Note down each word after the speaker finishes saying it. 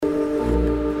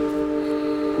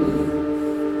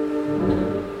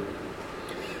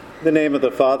In the name of the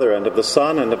Father, and of the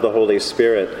Son, and of the Holy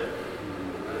Spirit.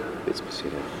 Please be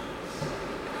seated.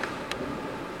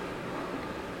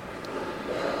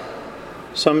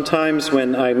 Sometimes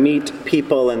when I meet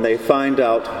people and they find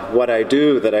out what I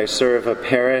do, that I serve a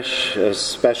parish,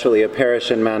 especially a parish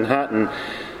in Manhattan,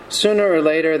 sooner or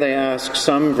later they ask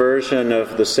some version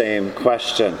of the same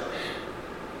question.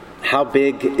 How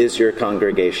big is your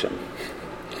congregation?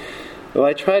 Well,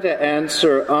 I try to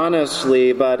answer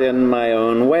honestly, but in my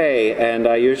own way, and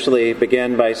I usually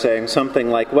begin by saying something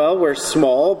like, well, we're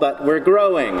small, but we're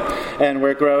growing, and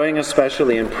we're growing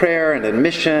especially in prayer and in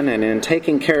mission and in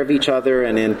taking care of each other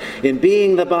and in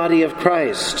being the body of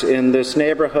Christ in this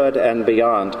neighborhood and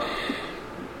beyond.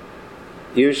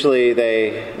 Usually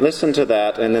they listen to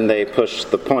that and then they push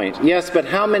the point. Yes, but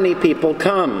how many people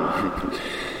come?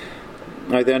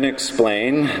 I then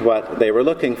explain what they were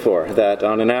looking for, that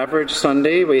on an average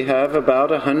Sunday we have about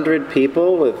 100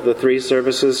 people with the 3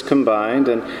 services combined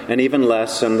and even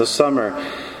less in the summer.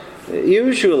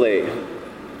 Usually,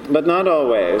 but not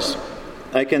always,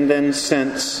 I can then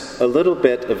sense a little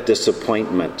bit of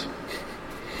disappointment.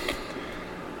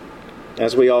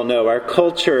 As we all know, our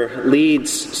culture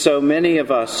leads so many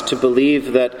of us to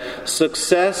believe that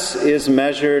success is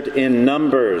measured in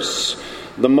numbers.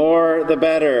 The more, the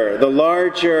better. The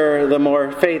larger, the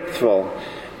more faithful.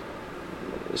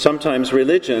 Sometimes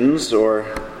religions or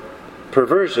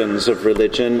perversions of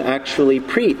religion actually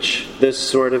preach this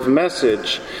sort of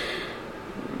message.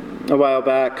 A while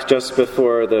back, just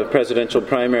before the presidential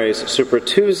primaries, Super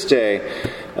Tuesday,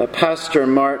 Pastor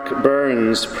Mark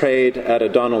Burns prayed at a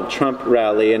Donald Trump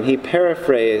rally, and he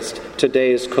paraphrased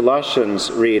today's Colossians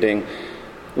reading.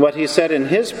 What he said in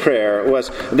his prayer was,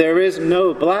 there is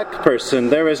no black person,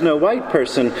 there is no white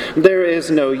person, there is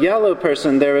no yellow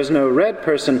person, there is no red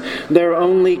person, there are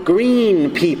only green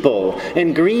people.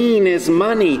 And green is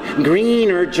money,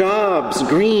 green are jobs,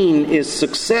 green is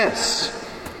success.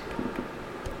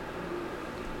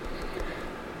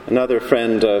 Another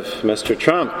friend of Mr.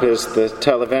 Trump is the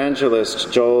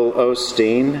televangelist Joel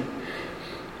Osteen.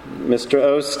 Mr.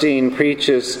 Osteen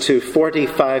preaches to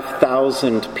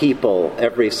 45,000 people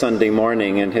every Sunday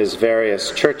morning in his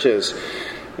various churches,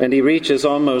 and he reaches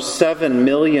almost 7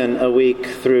 million a week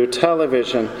through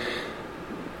television.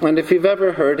 And if you've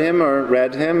ever heard him or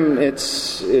read him,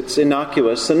 it's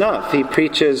innocuous enough. He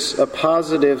preaches a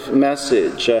positive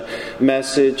message, a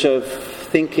message of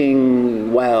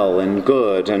thinking well and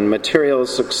good and material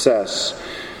success.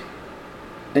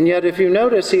 And yet, if you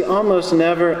notice, he almost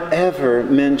never, ever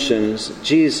mentions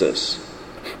Jesus.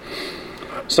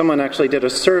 Someone actually did a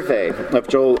survey of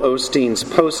Joel Osteen's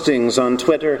postings on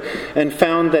Twitter and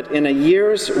found that in a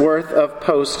year's worth of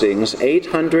postings,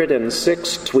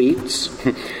 806 tweets,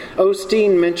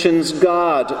 Osteen mentions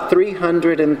God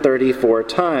 334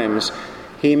 times.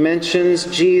 He mentions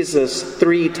Jesus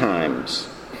 3 times.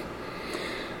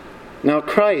 Now,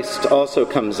 Christ also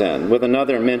comes in with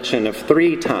another mention of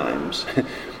 3 times,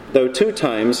 though 2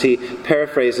 times he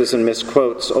paraphrases and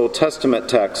misquotes Old Testament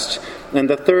texts, and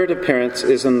the 3rd appearance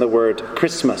is in the word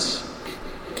Christmas.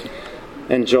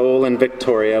 And Joel and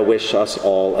Victoria wish us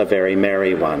all a very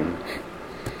merry one.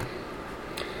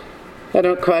 I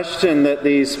don't question that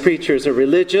these preachers are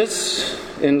religious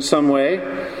in some way,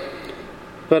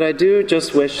 but I do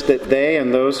just wish that they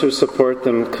and those who support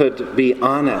them could be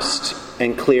honest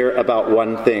and clear about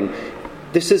one thing.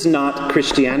 This is not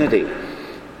Christianity.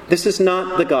 This is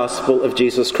not the gospel of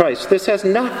Jesus Christ. This has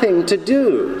nothing to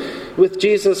do with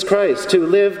Jesus Christ, who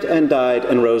lived and died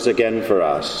and rose again for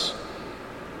us.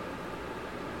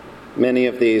 Many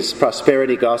of these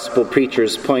prosperity gospel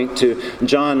preachers point to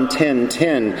John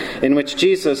 10:10, in which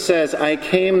Jesus says, I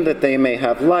came that they may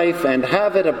have life and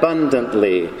have it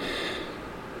abundantly.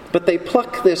 But they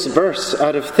pluck this verse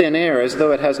out of thin air as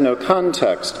though it has no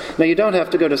context. Now, you don't have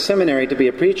to go to seminary to be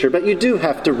a preacher, but you do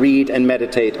have to read and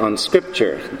meditate on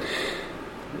Scripture.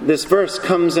 This verse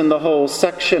comes in the whole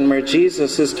section where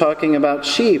Jesus is talking about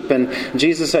sheep, and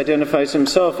Jesus identifies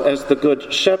himself as the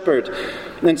good shepherd.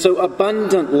 And so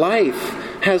abundant life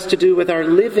has to do with our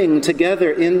living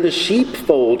together in the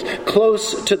sheepfold,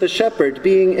 close to the shepherd,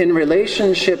 being in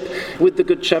relationship with the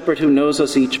good shepherd who knows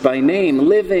us each by name,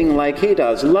 living like he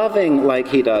does, loving like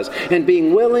he does, and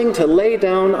being willing to lay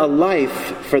down a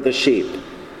life for the sheep.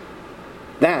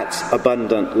 That's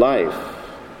abundant life.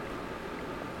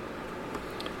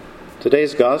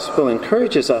 Today's gospel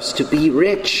encourages us to be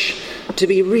rich, to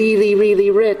be really,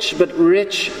 really rich, but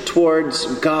rich towards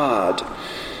God.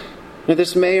 Now,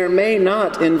 this may or may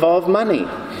not involve money.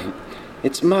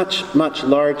 It's much, much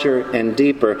larger and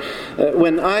deeper.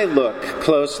 When I look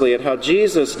closely at how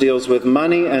Jesus deals with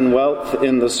money and wealth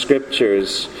in the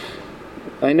Scriptures,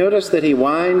 I notice that he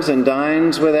wines and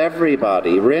dines with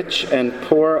everybody, rich and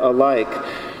poor alike.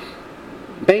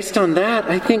 Based on that,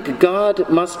 I think God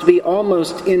must be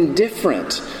almost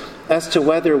indifferent as to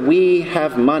whether we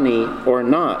have money or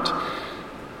not.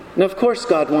 And of course,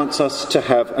 God wants us to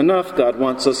have enough. God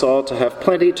wants us all to have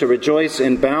plenty, to rejoice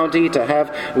in bounty, to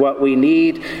have what we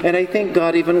need. And I think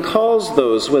God even calls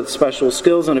those with special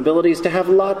skills and abilities to have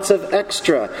lots of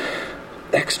extra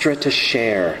to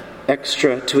share,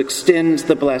 extra to extend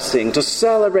the blessing, to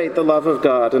celebrate the love of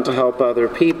God and to help other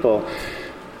people.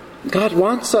 God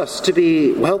wants us to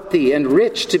be wealthy and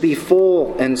rich, to be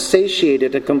full and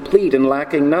satiated and complete and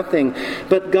lacking nothing.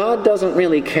 But God doesn't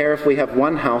really care if we have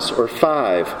one house or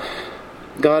five.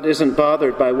 God isn't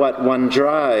bothered by what one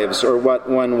drives or what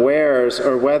one wears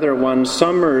or whether one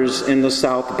summers in the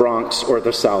South Bronx or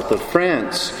the south of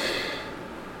France.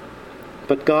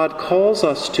 But God calls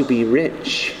us to be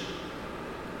rich.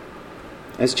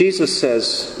 As Jesus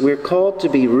says, we're called to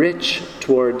be rich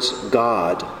towards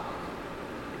God.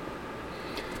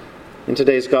 In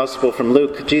today's Gospel from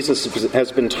Luke, Jesus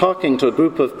has been talking to a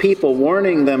group of people,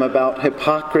 warning them about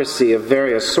hypocrisy of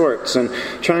various sorts and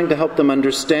trying to help them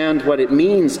understand what it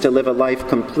means to live a life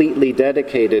completely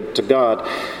dedicated to God.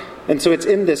 And so it's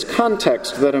in this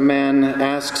context that a man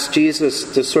asks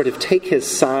Jesus to sort of take his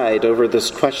side over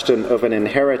this question of an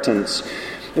inheritance.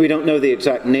 We don't know the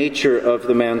exact nature of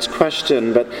the man's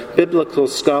question, but biblical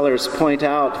scholars point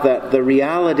out that the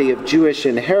reality of Jewish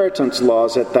inheritance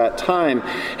laws at that time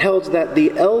held that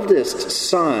the eldest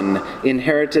son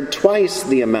inherited twice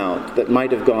the amount that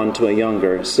might have gone to a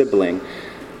younger sibling.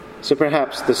 So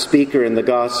perhaps the speaker in the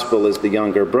gospel is the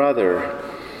younger brother.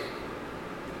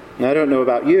 I don't know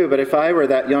about you, but if I were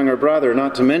that younger brother,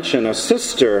 not to mention a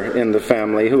sister in the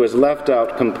family who was left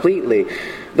out completely,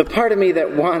 the part of me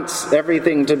that wants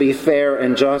everything to be fair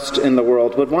and just in the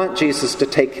world would want Jesus to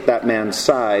take that man's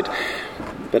side.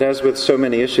 But as with so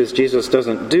many issues, Jesus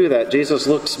doesn't do that. Jesus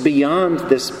looks beyond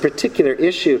this particular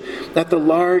issue at the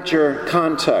larger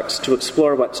context to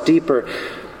explore what's deeper.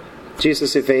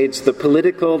 Jesus evades the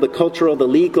political, the cultural, the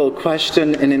legal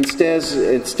question, and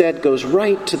instead goes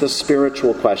right to the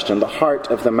spiritual question, the heart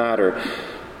of the matter.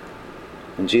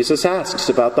 And Jesus asks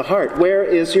about the heart. Where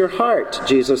is your heart?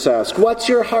 Jesus asks. What's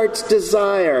your heart's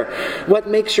desire? What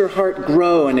makes your heart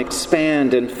grow and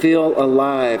expand and feel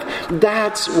alive?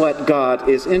 That's what God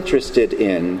is interested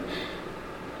in.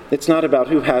 It's not about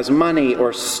who has money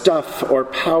or stuff or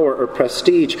power or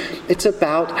prestige. It's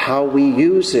about how we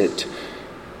use it.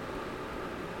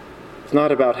 It's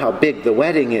not about how big the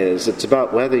wedding is. It's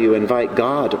about whether you invite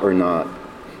God or not.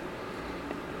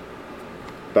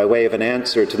 By way of an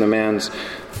answer to the man's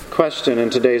question in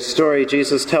today's story,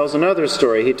 Jesus tells another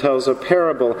story. He tells a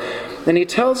parable. And he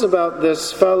tells about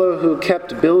this fellow who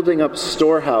kept building up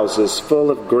storehouses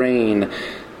full of grain.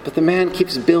 But the man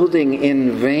keeps building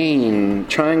in vain,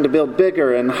 trying to build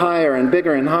bigger and higher and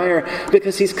bigger and higher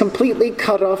because he's completely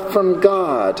cut off from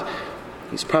God.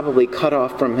 He's probably cut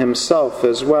off from himself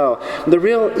as well. The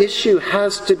real issue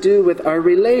has to do with our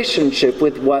relationship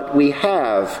with what we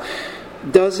have.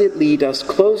 Does it lead us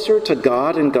closer to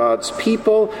God and God's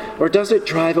people, or does it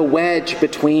drive a wedge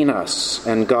between us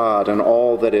and God and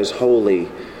all that is holy?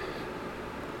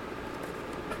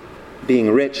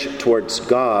 Being rich towards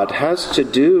God has to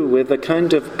do with a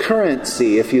kind of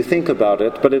currency, if you think about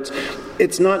it, but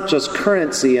it's not just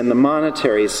currency in the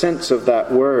monetary sense of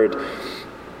that word.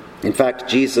 In fact,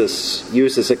 Jesus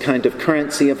uses a kind of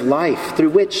currency of life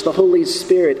through which the Holy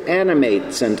Spirit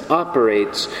animates and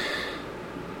operates.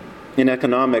 In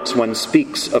economics, one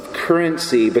speaks of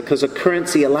currency because a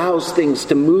currency allows things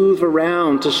to move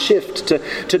around, to shift,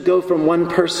 to go from one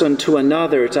person to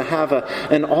another, to have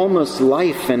an almost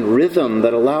life and rhythm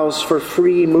that allows for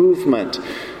free movement.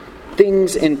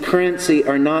 Things in currency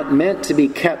are not meant to be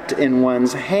kept in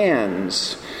one's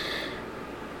hands,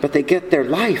 but they get their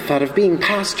life out of being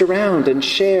passed around and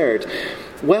shared.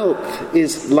 Wealth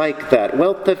is like that.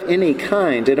 Wealth of any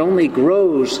kind. It only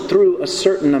grows through a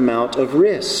certain amount of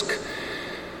risk.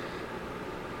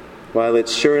 While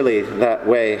it's surely that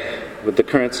way with the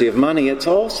currency of money, it's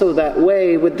also that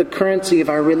way with the currency of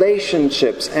our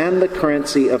relationships and the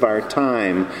currency of our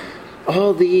time.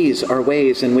 All these are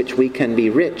ways in which we can be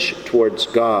rich towards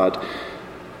God.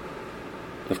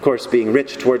 Of course, being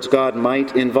rich towards God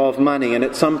might involve money, and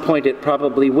at some point it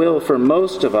probably will for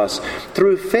most of us.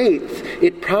 Through faith,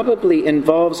 it probably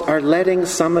involves our letting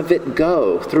some of it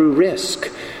go through risk.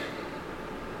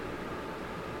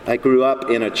 I grew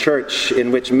up in a church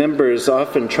in which members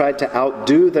often tried to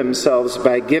outdo themselves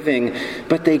by giving,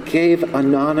 but they gave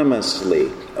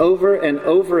anonymously. Over and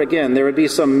over again, there would be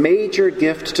some major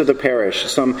gift to the parish,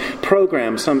 some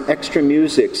program, some extra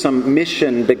music, some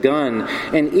mission begun,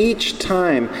 and each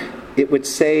time it would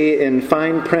say in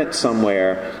fine print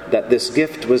somewhere that this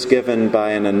gift was given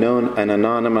by an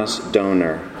anonymous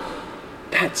donor.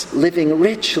 That's living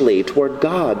richly toward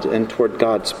God and toward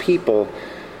God's people.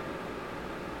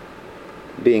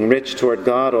 Being rich toward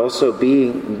God also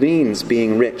means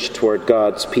being rich toward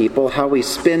God's people, how we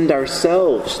spend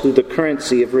ourselves through the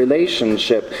currency of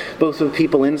relationship, both with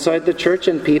people inside the church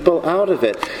and people out of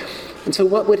it. And so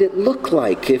what would it look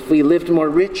like if we lived more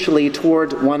richly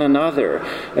toward one another,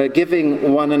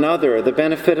 giving one another the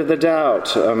benefit of the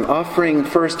doubt, offering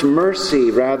first mercy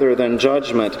rather than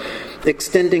judgment,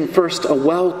 extending first a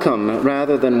welcome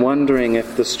rather than wondering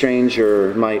if the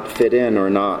stranger might fit in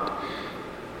or not?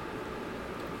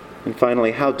 And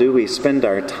finally, how do we spend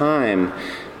our time?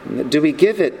 Do we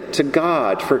give it to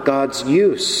God for God's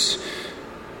use?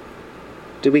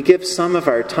 Do we give some of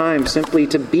our time simply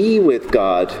to be with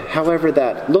God, however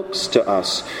that looks to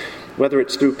us? Whether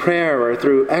it's through prayer or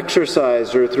through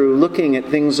exercise or through looking at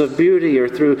things of beauty or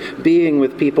through being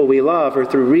with people we love or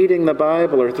through reading the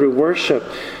Bible or through worship.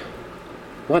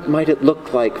 What might it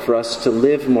look like for us to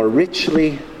live more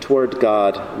richly toward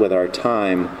God with our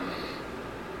time?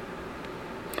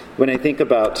 When I think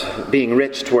about being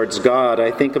rich towards God, I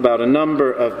think about a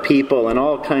number of people, and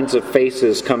all kinds of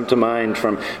faces come to mind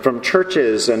from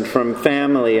churches and from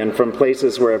family and from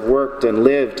places where I've worked and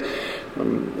lived.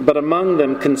 But among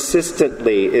them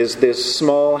consistently is this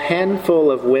small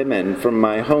handful of women from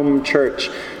my home church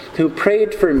who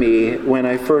prayed for me when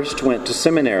I first went to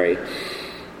seminary.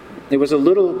 It was a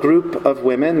little group of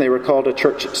women. They were called a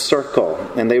church circle,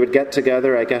 and they would get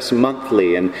together, I guess,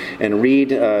 monthly and read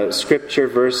scripture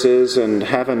verses and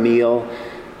have a meal.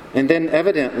 And then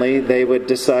evidently they would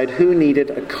decide who needed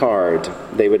a card.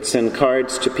 They would send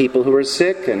cards to people who were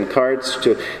sick and cards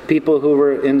to people who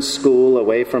were in school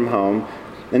away from home.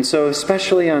 And so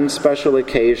especially on special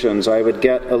occasions, I would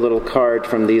get a little card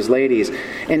from these ladies,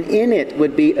 and in it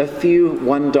would be a few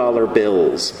 $1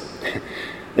 bills.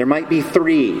 There might be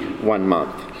 3 one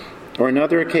month. Or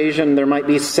another occasion, there might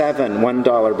be 7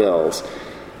 $1 bills.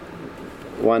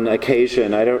 One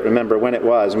occasion, I don't remember when it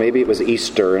was, maybe it was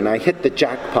Easter, and I hit the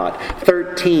jackpot.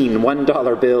 13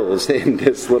 $1 bills in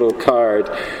this little card.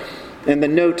 And the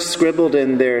note scribbled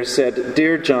in there said,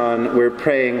 "Dear John, we're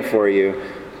praying for you.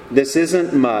 This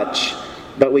isn't much,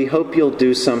 but we hope you'll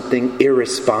do something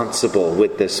irresponsible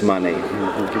with this money."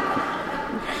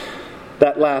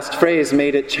 That last phrase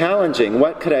made it challenging.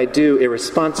 What could I do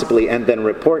irresponsibly and then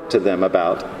report to them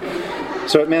about?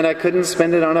 So it meant I couldn't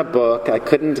spend it on a book. I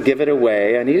couldn't give it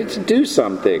away. I needed to do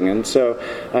something. And so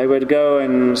I would go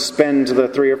and spend the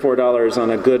 $3 or $4 on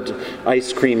a good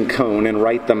ice cream cone and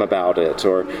write them about it.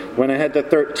 Or when I had the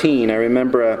 13, I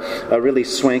remember a really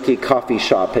swanky coffee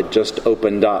shop had just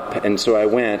opened up. And so I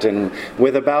went, and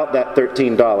with about that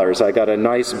 $13, I got a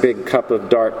nice big cup of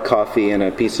dark coffee and a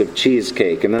piece of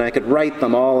cheesecake. And then I could write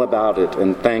them all about it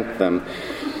and thank them.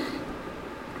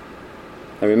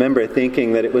 I remember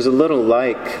thinking that it was a little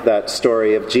like that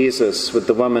story of Jesus with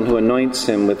the woman who anoints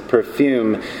him with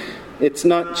perfume. It's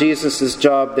not Jesus'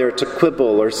 job there to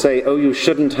quibble or say, "Oh, you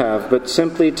shouldn't have," but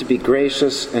simply to be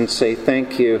gracious and say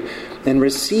thank you and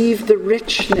receive the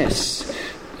richness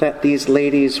that these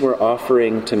ladies were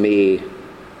offering to me.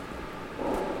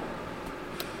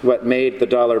 What made the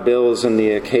dollar bills and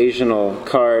the occasional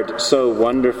card so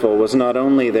wonderful was not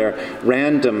only their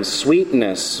random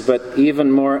sweetness, but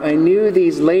even more, I knew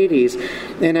these ladies,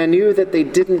 and I knew that they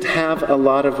didn't have a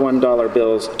lot of $1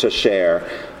 bills to share,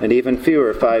 and even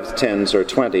fewer 5s, 10s, or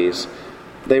 20s.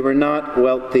 They were not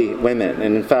wealthy women,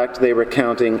 and in fact they were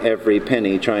counting every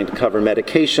penny, trying to cover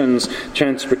medications,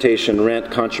 transportation, rent,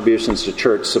 contributions to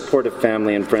church, support of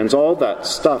family and friends, all that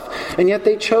stuff. And yet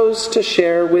they chose to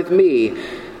share with me.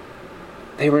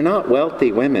 They were not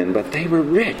wealthy women, but they were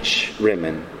rich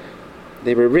women.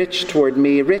 They were rich toward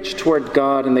me, rich toward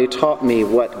God, and they taught me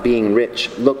what being rich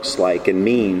looks like and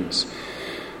means.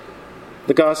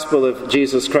 The gospel of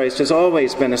Jesus Christ has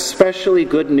always been especially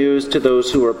good news to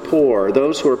those who are poor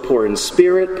in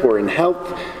spirit, poor in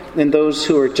health, and those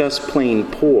who are just plain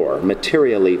poor,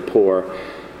 materially poor.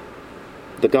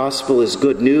 The gospel is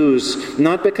good news,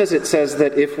 not because it says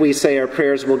that if we say our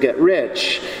prayers we'll get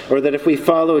rich, or that if we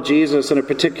follow Jesus in a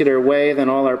particular way then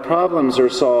all our problems are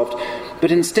solved,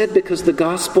 but instead because the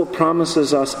gospel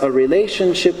promises us a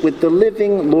relationship with the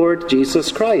living Lord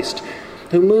Jesus Christ,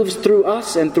 who moves through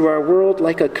us and through our world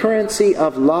like a currency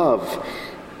of love.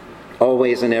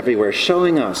 always and everywhere,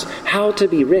 showing us how to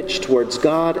be rich towards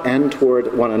God and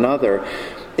toward one another.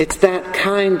 It's that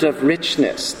kind of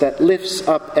richness that lifts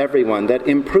up everyone, that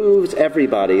improves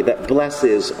everybody, that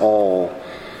blesses all.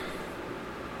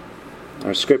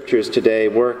 Our scriptures today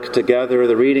work together.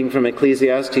 The reading from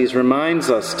Ecclesiastes reminds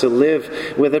us to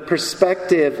live with a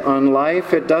perspective on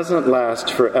life. It doesn't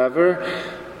last forever.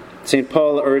 St.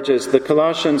 Paul urges the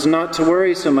Colossians not to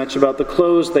worry so much about the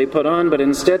clothes they put on, but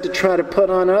instead to try to put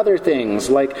on other things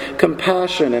like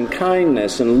compassion and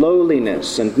kindness and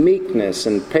lowliness and meekness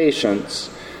and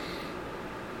patience.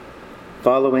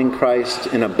 Following Christ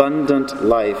in abundant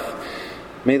life,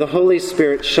 may the Holy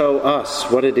Spirit show us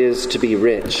what it is to be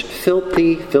rich,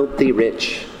 filthy, filthy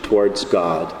rich towards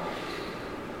God.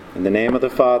 In the name of the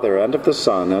Father, and of the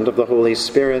Son, and of the Holy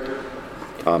Spirit,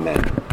 Amen.